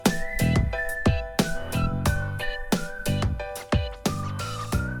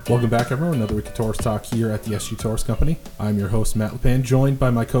Welcome back, everyone. Another week of Taurus Talk here at the SG Taurus Company. I'm your host, Matt LePan, joined by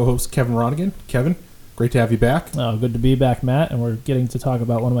my co-host, Kevin Ronigan. Kevin, great to have you back. Oh, good to be back, Matt, and we're getting to talk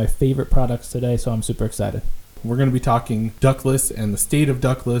about one of my favorite products today, so I'm super excited. We're going to be talking ductless and the state of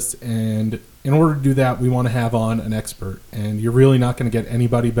ductless, and in order to do that, we want to have on an expert, and you're really not going to get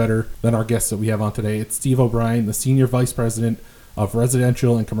anybody better than our guest that we have on today. It's Steve O'Brien, the Senior Vice President of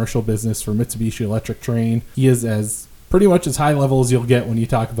Residential and Commercial Business for Mitsubishi Electric Trane. He is pretty much as high level as you'll get when you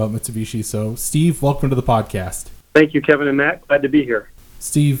talk about Mitsubishi. So, Steve, welcome to the podcast. Thank you, Kevin and Matt. Glad to be here.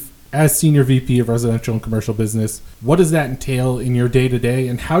 Steve, as Senior VP of Residential and Commercial Business, what does that entail in your day-to-day,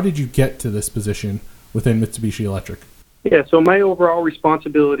 and how did you get to this position within Mitsubishi Electric? Yeah, so my overall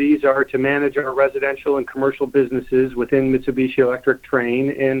responsibilities are to manage our residential and commercial businesses within Mitsubishi Electric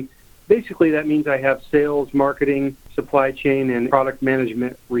Trane, and basically that means I have sales, marketing, supply chain, and product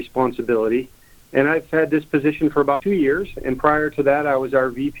management responsibility. And I've had this position for about 2 years, and prior to that I was our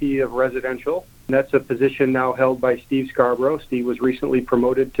VP of Residential. And that's a position now held by Steve Scarborough. Steve was recently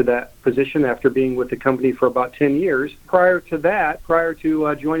promoted to that position after being with the company for about 10 years. Prior to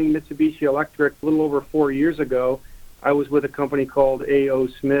joining Mitsubishi Electric a little over 4 years ago, I was with a company called A.O.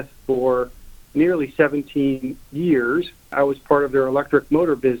 Smith for nearly 17 years. I was part of their electric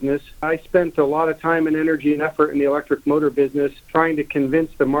motor business. I spent a lot of time and energy and effort in the electric motor business trying to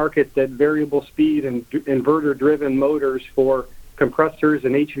convince the market that variable speed and inverter-driven motors for compressors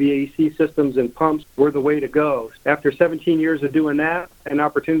and HVAC systems and pumps were the way to go. After 17 years of doing that, an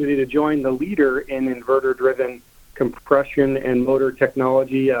opportunity to join the leader in inverter-driven compression and motor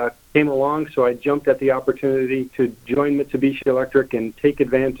technology came along, so I jumped at the opportunity to join Mitsubishi Electric and take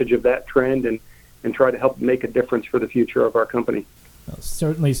advantage of that trend and try to help make a difference for the future of our company. Well,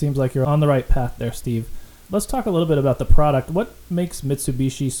 certainly seems like you're on the right path there, Steve. Let's talk a little bit about the product. What makes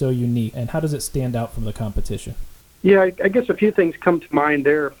Mitsubishi so unique, and how does it stand out from the competition? Yeah, I guess a few things come to mind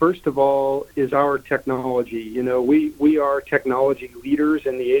there. First of all is our technology. You know, we are technology leaders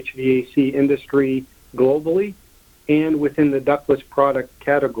in the HVAC industry globally and within the ductless product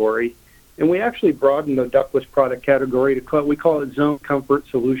category. And we actually broadened the ductless product category we call it Zone Comfort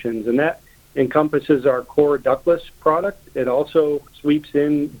Solutions, and that encompasses our core ductless product. It also sweeps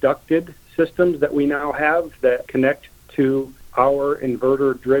in ducted systems that we now have that connect to our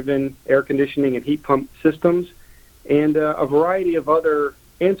inverter-driven air conditioning and heat pump systems, and a variety of other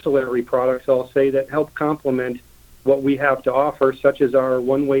ancillary products, I'll say, that help complement what we have to offer, such as our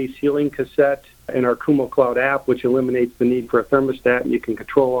one-way ceiling cassette and our Kumo Cloud app, which eliminates the need for a thermostat, and you can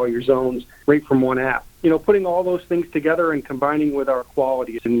control all your zones right from one app. You know, putting all those things together and combining with our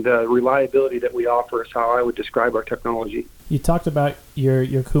quality and reliability that we offer is how I would describe our technology. You talked about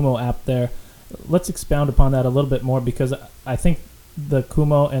your Kumo app there. Let's expound upon that a little bit more, because I think the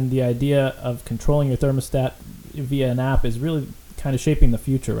Kumo and the idea of controlling your thermostat via an app is really kind of shaping the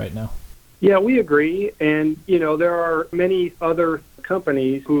future right now. Yeah, we agree. And, you know, there are many other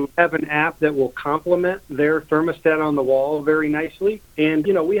companies who have an app that will complement their thermostat on the wall very nicely. And,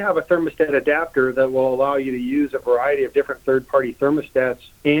 you know, we have a thermostat adapter that will allow you to use a variety of different third-party thermostats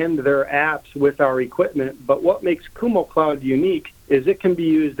and their apps with our equipment. But what makes Kumo Cloud unique is it can be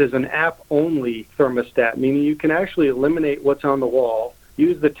used as an app-only thermostat, meaning you can actually eliminate what's on the wall,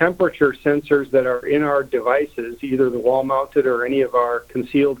 use the temperature sensors that are in our devices, either the wall-mounted or any of our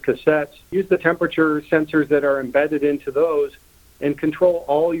concealed cassettes, use the temperature sensors that are embedded into those, and control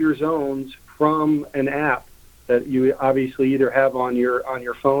all your zones from an app that you obviously either have on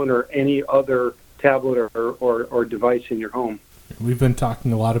your phone or any other tablet or device in your home. We've been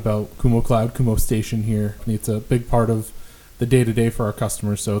talking a lot about Kumo Cloud, Kumo Station here. It's a big part of the day-to-day for our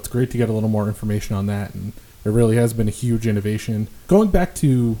customers, so it's great to get a little more information on that, and it really has been a huge innovation. Going back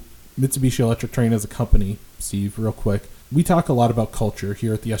to Mitsubishi Electric Trane as a company, Steve, real quick, we talk a lot about culture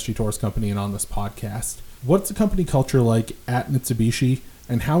here at the SG Taurus Company and on this podcast. What's the company culture like at Mitsubishi,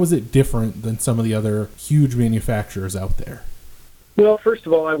 and how is it different than some of the other huge manufacturers out there? Well, first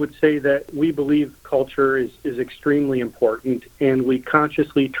of all, I would say that we believe culture is extremely important, and we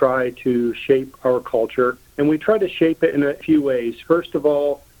consciously try to shape our culture, and we try to shape it in a few ways. First of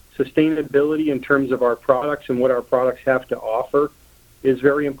all, sustainability in terms of our products and what our products have to offer is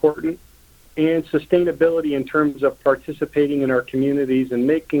very important. And sustainability in terms of participating in our communities and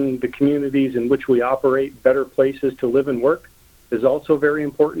making the communities in which we operate better places to live and work is also very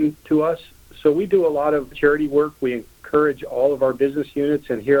important to us. So we do a lot of charity work. We encourage all of our business units,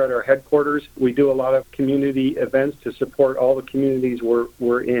 and here at our headquarters, we do a lot of community events to support all the communities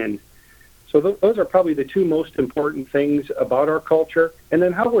we're in. So those are probably the two most important things about our culture. And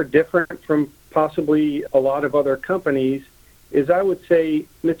then how we're different from possibly a lot of other companies is I would say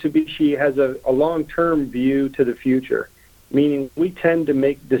Mitsubishi has a long-term view to the future. meaning we tend to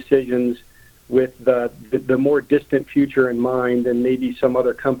make decisions with the more distant future in mind than maybe some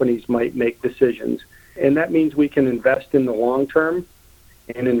other companies might make decisions. And that means we can invest in the long term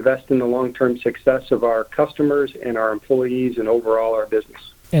and invest in the long-term success of our customers and our employees and overall our business.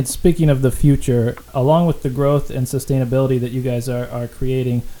 And speaking of the future, along with the growth and sustainability that you guys are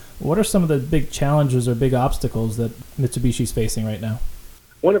creating, what are some of the big challenges or big obstacles that Mitsubishi's facing right now?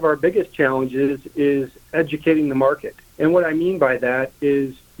 One of our biggest challenges is educating the market. And what I mean by that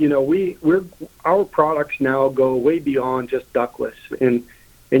is, our products now go way beyond just ductless.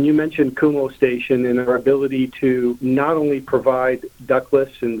 And you mentioned Kumo Station and our ability to not only provide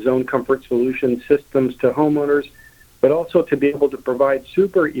ductless and zone comfort solution systems to homeowners, but also to be able to provide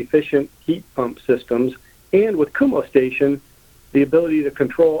super efficient heat pump systems. And with Kumo Station, the ability to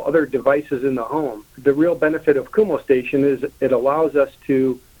control other devices in the home. The real benefit of Kumo Station is it allows us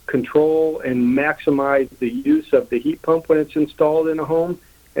to control and maximize the use of the heat pump when it's installed in a home,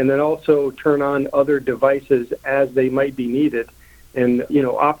 and then also turn on other devices as they might be needed, and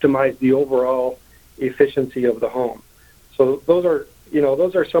optimize the overall efficiency of the home. So those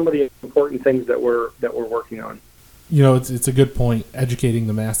are some of the important things that we're working on. It's a good point, educating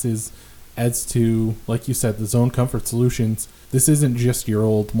the masses as to, like you said, the zone comfort solutions. This isn't just your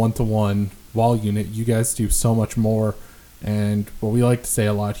old one-to-one wall unit. You guys do so much more, and what we like to say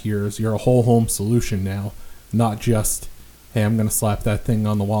a lot here is you're a whole home solution now, not just, hey, I'm going to slap that thing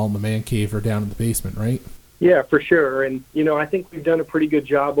on the wall in the man cave or down in the basement, right? Yeah, for sure. And, I think we've done a pretty good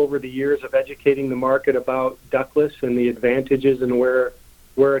job over the years of educating the market about ductless and the advantages and where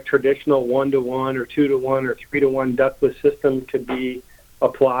a traditional 1-to-1 or 2-to-1 or 3-to-1 ductless system could be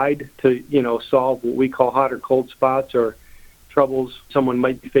applied to, solve what we call hot or cold spots or troubles someone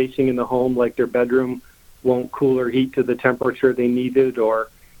might be facing in the home, like their bedroom won't cool or heat to the temperature they needed, or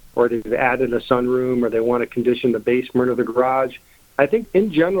they've added a sunroom, or they want to condition the basement or the garage. I think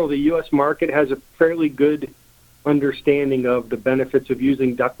in general, the U.S. market has a fairly good understanding of the benefits of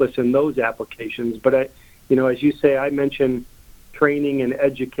using ductless in those applications. But as you say, I mentioned training and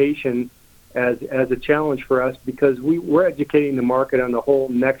education as a challenge for us, because we're educating the market on the whole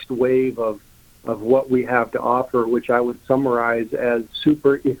next wave of what we have to offer, which I would summarize as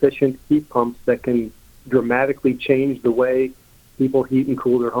super efficient heat pumps that can dramatically change the way people heat and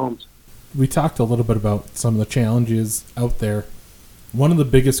cool their homes. We talked a little bit about some of the challenges out there. One of the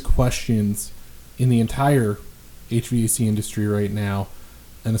biggest questions in the entire HVAC industry right now,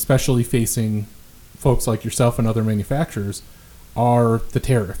 and especially facing folks like yourself and other manufacturers, are the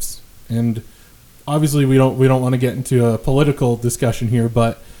tariffs. And obviously we don't want to get into a political discussion here,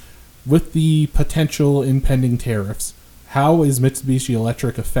 but with the potential impending tariffs, how is Mitsubishi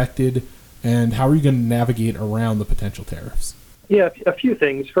Electric affected, and how are you going to navigate around the potential tariffs? Yeah, a few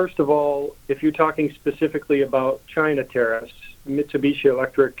things. First of all, if you're talking specifically about China tariffs, Mitsubishi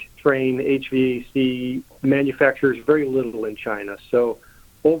Electric Trane HVAC manufactures very little in China. So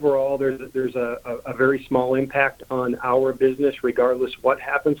overall, there's a very small impact on our business, regardless what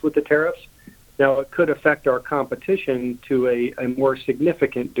happens with the tariffs. Now, it could affect our competition to a more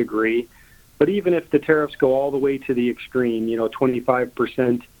significant degree, but even if the tariffs go all the way to the extreme,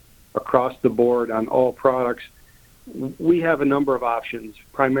 25% across the board on all products, we have a number of options,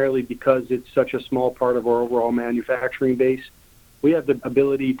 primarily because it's such a small part of our overall manufacturing base. We have the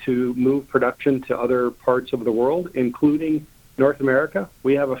ability to move production to other parts of the world, including North America.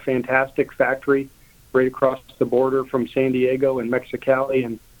 We have a fantastic factory right across the border from San Diego and Mexicali,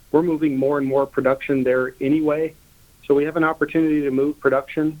 and we're moving more and more production there anyway. So we have an opportunity to move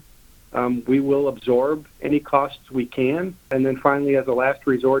production. We will absorb any costs we can. And then finally, as a last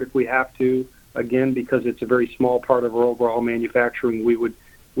resort, if we have to, again, because it's a very small part of our overall manufacturing, we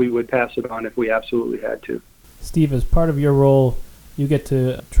would pass it on if we absolutely had to. Steve, as part of your role, you get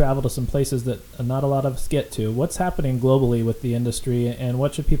to travel to some places that not a lot of us get to. What's happening globally with the industry, and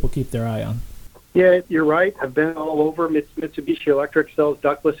what should people keep their eye on? Yeah, you're right. I've been all over. Mitsubishi Electric sells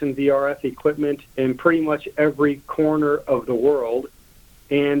ductless and VRF equipment in pretty much every corner of the world.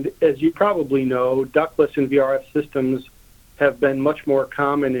 And as you probably know, ductless and VRF systems have been much more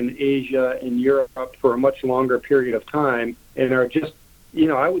common in Asia and Europe for a much longer period of time, and are just,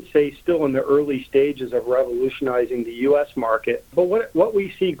 I would say still in the early stages of revolutionizing the U.S. market. But what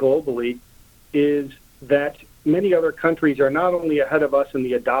we see globally is that many other countries are not only ahead of us in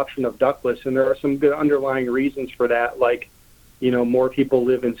the adoption of ductless, and there are some good underlying reasons for that, like, more people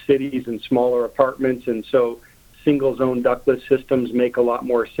live in cities and smaller apartments, and so single-zone ductless systems make a lot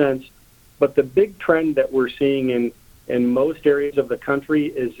more sense. But the big trend that we're seeing in most areas of the country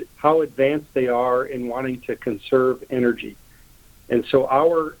is how advanced they are in wanting to conserve energy. And so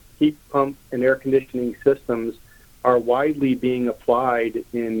our heat pump and air conditioning systems are widely being applied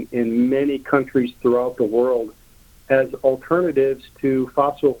in many countries throughout the world as alternatives to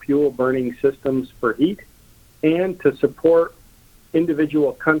fossil fuel burning systems for heat and to support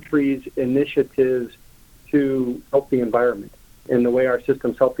individual countries' initiatives to help the environment. And the way our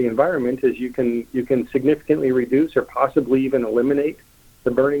systems help the environment is you can significantly reduce or possibly even eliminate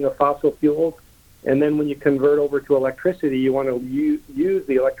the burning of fossil fuels. And then when you convert over to electricity, you want to use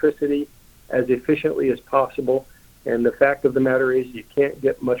the electricity as efficiently as possible. And the fact of the matter is you can't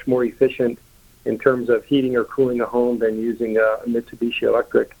get much more efficient in terms of heating or cooling a home than using a Mitsubishi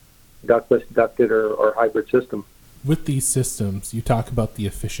Electric ductless, ducted, or hybrid system. With these systems, you talk about the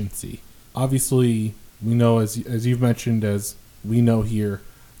efficiency. Obviously, we know, as you've mentioned, as we know here,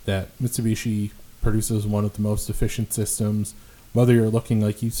 that Mitsubishi produces one of the most efficient systems, whether you're looking,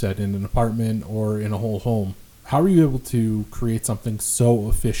 like you said, in an apartment or in a whole home. How are you able to create something so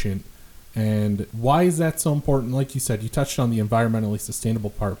efficient? And why is that so important? Like you said, you touched on the environmentally sustainable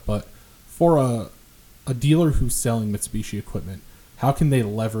part, but for a dealer who's selling Mitsubishi equipment, how can they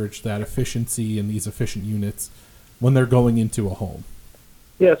leverage that efficiency and these efficient units when they're going into a home?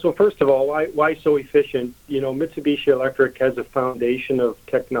 Yeah, so first of all, why so efficient? Mitsubishi Electric has a foundation of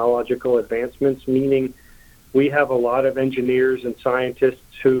technological advancements, meaning we have a lot of engineers and scientists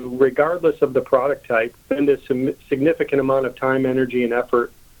who, regardless of the product type, spend a significant amount of time, energy, and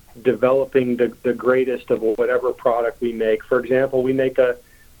effort developing the greatest of whatever product we make. For example, we make a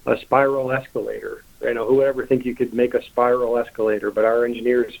spiral escalator. Who would ever think you could make a spiral escalator? But our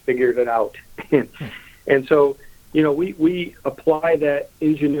engineers figured it out. And so, we apply that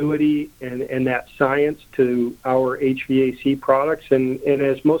ingenuity and that science to our HVAC products. And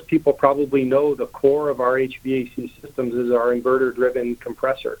as most people probably know, the core of our HVAC systems is our inverter-driven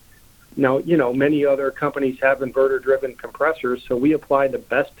compressor. Now, many other companies have inverter-driven compressors, so we apply the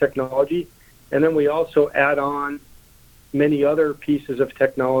best technology, and then we also add on many other pieces of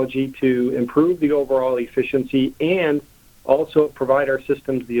technology to improve the overall efficiency and also provide our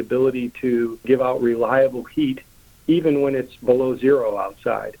systems the ability to give out reliable heat even when it's below zero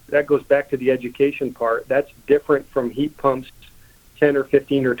outside. That goes back to the education part. That's different from heat pumps 10 or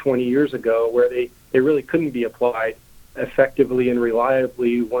 15 or 20 years ago where they really couldn't be applied effectively and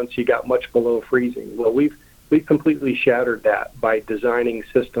reliably once you got much below freezing. Well, we've completely shattered that by designing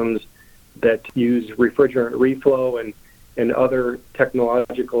systems that use refrigerant reflow and other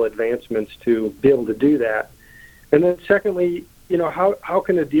technological advancements to be able to do that. And then secondly, how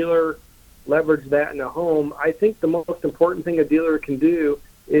can a dealer leverage that in a home? I think the most important thing a dealer can do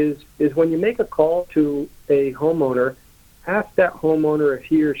is when you make a call to a homeowner, ask that homeowner if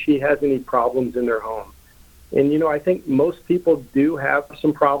he or she has any problems in their home. And, I think most people do have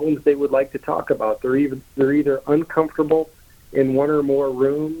some problems they would like to talk about. They're either uncomfortable in one or more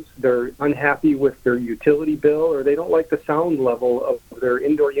rooms, they're unhappy with their utility bill, or they don't like the sound level of their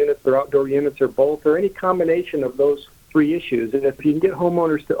indoor units, their outdoor units, or both, or any combination of those three issues. And if you can get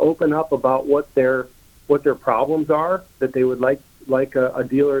homeowners to open up about what their problems are that they would like a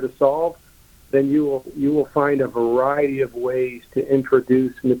dealer to solve, then you will find a variety of ways to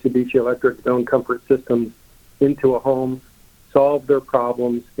introduce Mitsubishi Electric Zone Comfort systems into a home, solve their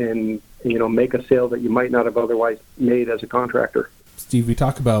problems, and make a sale that you might not have otherwise made as a contractor. Steve, we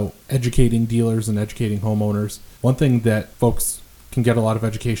talk about educating dealers and educating homeowners. One thing that folks can get a lot of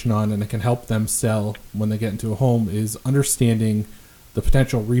education on and it can help them sell when they get into a home is understanding the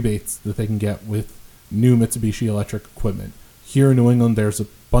potential rebates that they can get with new Mitsubishi Electric equipment. Here in New England, there's a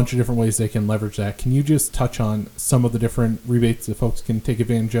bunch of different ways they can leverage that. Can you just touch on some of the different rebates that folks can take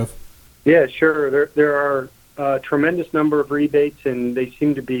advantage of? Yeah, sure. There are a tremendous number of rebates, and they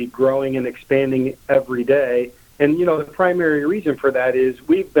seem to be growing and expanding every day. And, the primary reason for that is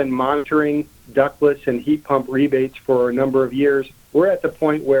we've been monitoring ductless and heat pump rebates for a number of years. We're at the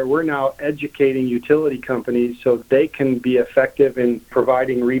point where we're now educating utility companies so they can be effective in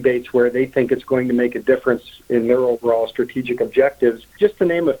providing rebates where they think it's going to make a difference in their overall strategic objectives. Just to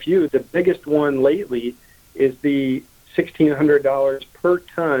name a few, the biggest one lately is the $1,600 per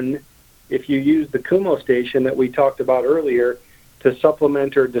ton if you use the Kumo station that we talked about earlier to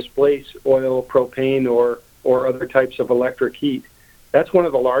supplement or displace oil, propane, or other types of electric heat. That's one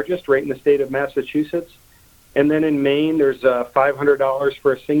of the largest right in the state of Massachusetts. And then in Maine, there's $500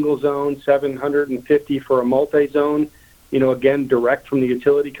 for a single zone, $750 for a multi-zone, again, direct from the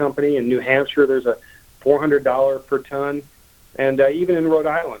utility company. In New Hampshire, there's a $400 per ton. And even in Rhode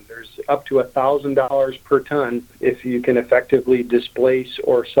Island, there's up to $1,000 per ton if you can effectively displace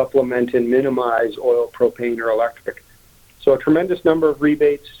or supplement and minimize oil, propane, or electric. So a tremendous number of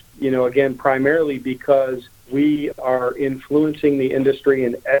rebates, again, primarily because we are influencing the industry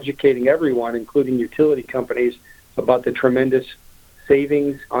and educating everyone, including utility companies, about the tremendous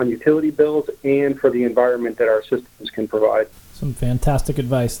savings on utility bills and for the environment that our systems can provide. Some fantastic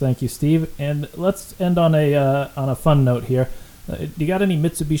advice. Thank you, Steve. And let's end on a fun note here. Do you got any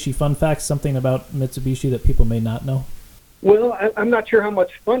Mitsubishi fun facts, something about Mitsubishi that people may not know? Well, I'm not sure how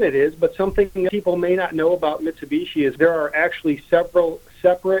much fun it is, but something people may not know about Mitsubishi is there are actually several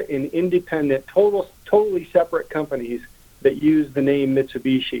separate and independent, totally separate companies that use the name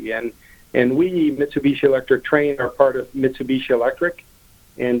Mitsubishi. And we, Mitsubishi Electric Trane, are part of Mitsubishi Electric,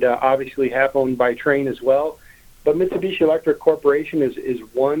 and obviously half owned by Trane as well. But Mitsubishi Electric Corporation is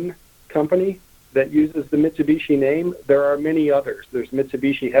one company that uses the Mitsubishi name. There are many others. There's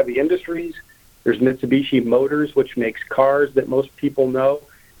Mitsubishi Heavy Industries. There's Mitsubishi Motors, which makes cars that most people know.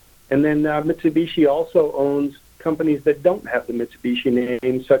 And then Mitsubishi also owns companies that don't have the Mitsubishi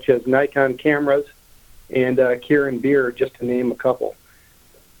name, such as Nikon Cameras and Kirin Beer, just to name a couple.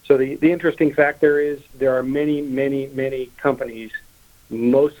 So the interesting fact there is there are many, many, many companies,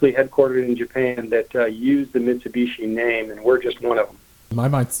 mostly headquartered in Japan, that use the Mitsubishi name, and we're just one of them. My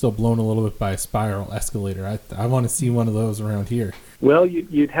mind's still blown a little bit by a spiral escalator. I want to see one of those around here. Well,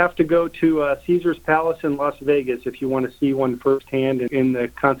 you'd have to go to Caesar's Palace in Las Vegas if you want to see one firsthand in the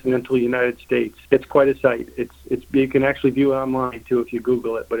continental United States. It's quite a sight. It's you can actually view it online too if you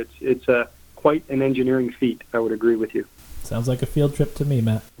Google it, but it's quite an engineering feat. I would agree with you. Sounds like a field trip to me,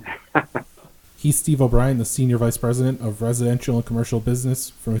 Matt. He's Steve O'Brien, the Senior Vice President of Residential and Commercial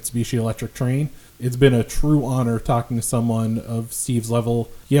Business for Mitsubishi Electric Trane. It's been a true honor talking to someone of Steve's level.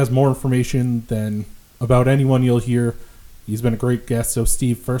 He has more information than about anyone you'll hear. He's been a great guest. So,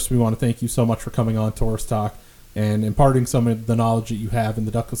 Steve, first we want to thank you so much for coming on Taurus Talk and imparting some of the knowledge that you have in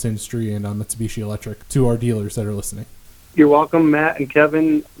the ductless industry and on Mitsubishi Electric to our dealers that are listening. You're welcome, Matt and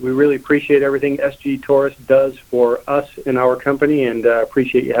Kevin. We really appreciate everything SG Taurus does for us and our company, and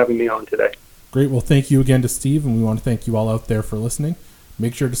appreciate you having me on today. Great. Well, thank you again to Steve, and we want to thank you all out there for listening.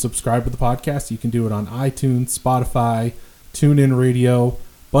 Make sure to subscribe to the podcast. You can do it on iTunes, Spotify, TuneIn Radio,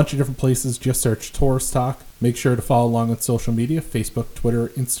 bunch of different places. Just search Taurus Talk. Make sure to follow along on social media, Facebook, Twitter,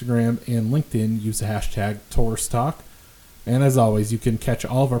 Instagram, and LinkedIn. Use the hashtag Taurus Talk. And as always, you can catch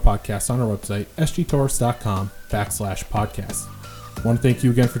all of our podcasts on our website, sgtaurus.com/podcast. I want to thank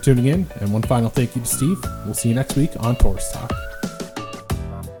you again for tuning in, and one final thank you to Steve. We'll see you next week on Taurus Talk.